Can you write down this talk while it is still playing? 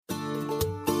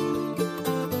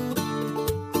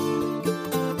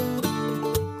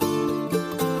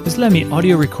This let me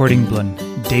audio recording blun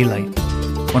Daylight.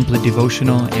 One play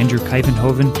devotional Andrew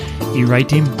Kivenhoven,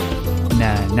 Ritim,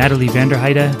 na Natalie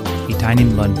Vanderheide,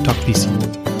 Tainim lun Tok Bisi.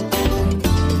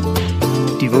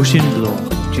 Devotion Blow,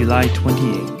 July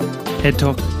 28. Head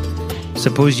Talk.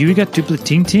 Sapos Yu Gat Tupela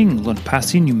Tingting lun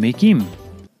Pasin Yu Mekim.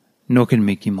 Ken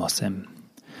Mekim Olsem.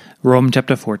 Rome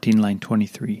chapter 14, line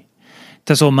 23.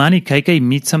 Tasol mani kaikai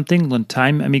meet something lun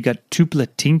Taim Gat Tupela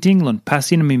Tingting lun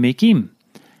Pasin Yu Mekim.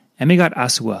 Gat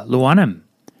asua, wanem.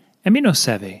 No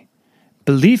save.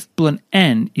 Bilip blun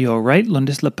en Orait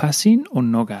lundis la pasin o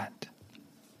nogat.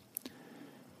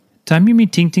 Taim Yumi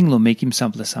Tingting lo Mekim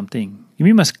sample something.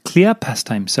 Yumi must klia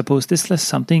pastaim. Suppose this la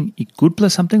something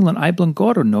gutpela something lun I blun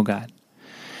god or nogat.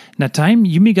 Na Taim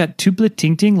Yumi Gat Tupela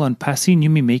Tingting lun Pasin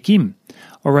Yumi Mekim.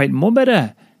 Orait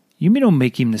mobeta. Yumi no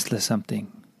Mekim this la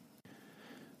something.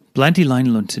 Planti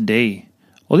line lun today.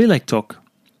 Oli like talk.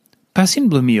 Pasin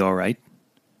blumi Orait.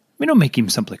 Me no make him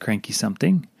sample kranki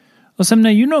something. Olsem na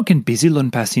you no can bisi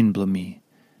lun pasin blumi.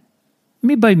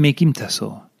 Me by make him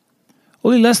Tasol.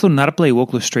 Oli less lo narapela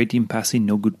walk lo stretim pasin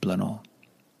no gutpela no.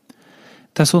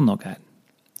 Tasol nogat.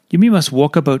 Yumi must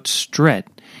walk about stret.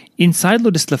 Inside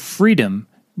lo dis la freedom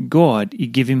God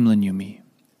give him lun Yumi.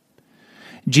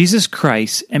 Jisas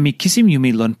Krais me kiss him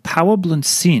Yumi lun power blun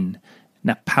sin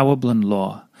na power blun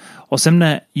law. Olsem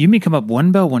na Yumi come up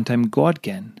one time God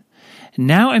gen.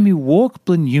 Now me walk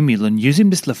blun Yumi lun use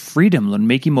him this la freedom lun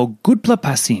make him o gutpela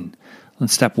pasin lun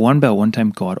step one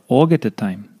time God all get the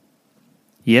time.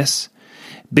 Yes,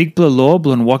 big pla law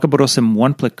blun walk about osem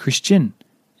one pla Christian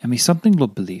me something lo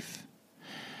belief.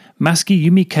 Maski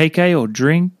Yumi kaikai or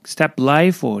drink, step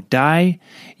life or die,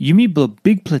 Yumi bl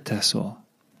big pla Tasol.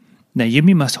 Now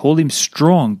Yumi must hold him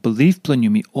strong, belief blun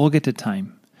Yumi all get the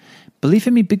time. Belief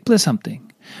me big pla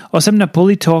something. Osem na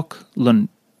poli talk lun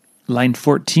line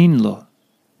 14 lo,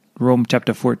 Rome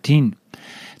chapter 14.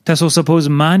 Tasol suppose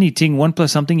mani ting one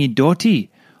plus something I doti.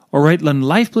 Orait lun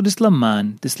life plus this la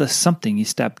man, this la something I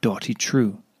step doti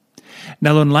true.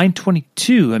 Now on line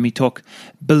 22, me talk,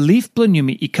 belief blun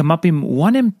Yumi I come up him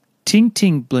wanem ting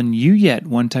blun you yet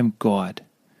one time God.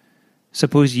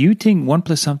 Suppose you ting one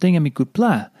plus something me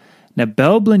gutpela. Now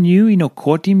bell blun you I no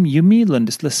court him Yumi lun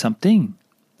this la something.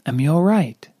 Me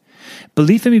alright.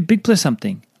 Belief me big plus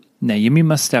something. Now Yumi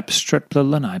must step straight pla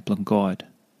lanai blun God.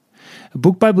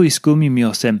 Buk Baibel school me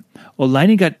Olsem.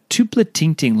 Olaini got Tupela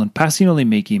Tingting lun Pasin oli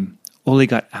Mekim. Oli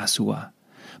got asua.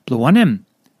 Wanem.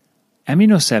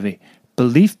 No save.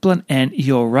 Belief blun en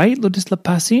Orait lo dis la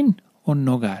pasin or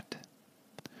nogat.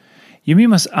 Yumi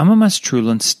must amamas true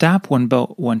lun stop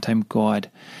one time God.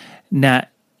 Na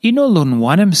ino lun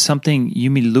wanem something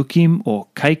Yumi lookim or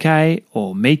kaikai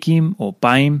or makim or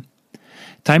baim.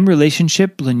 Time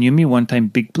relationship blun Yumi one time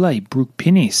big play brook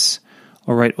pinis.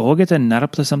 Orait ogeta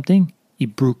narapela something I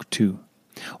brook too.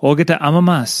 Ogeta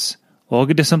amamas.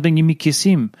 Ogeta something Yumi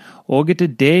kissim. Ogeta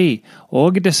day.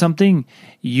 Ogeta something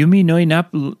Yumi no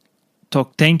inap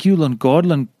talk thank you lun God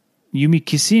lun Yumi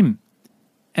kissim.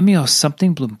 O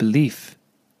something blun belief.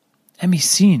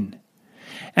 Sin.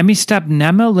 Stop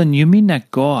namel lun Yumi na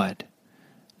God.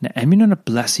 Na no na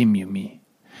bless him Yumi.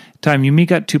 Time Yumi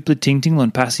got Tupela Tingting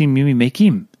lun Pasin Yumi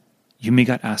Mekim. Yumi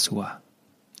got asua.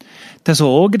 Tasol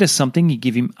all get something I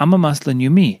give him amamas lun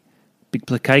Yumi. Big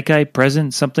pla kaikai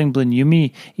present something blun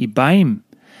Yumi I baim.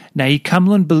 Na I come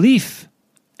lun belief.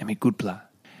 Gutpela.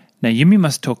 Na Yumi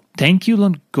must talk thank you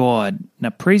lun God.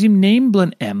 Na praise him name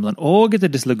blun lun all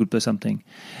get this la gutpela something.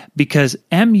 Because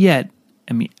yet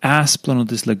ask blun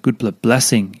this la gutpela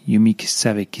blessing Yumi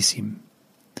save kiss him.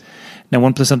 Na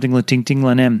one plus something lun tingting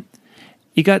lun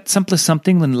I got some plus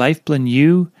something lun life blun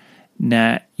you.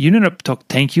 Na you no talk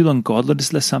thank you lun God lo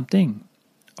this la something.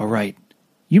 Alright,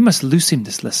 you must lose him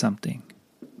this la something.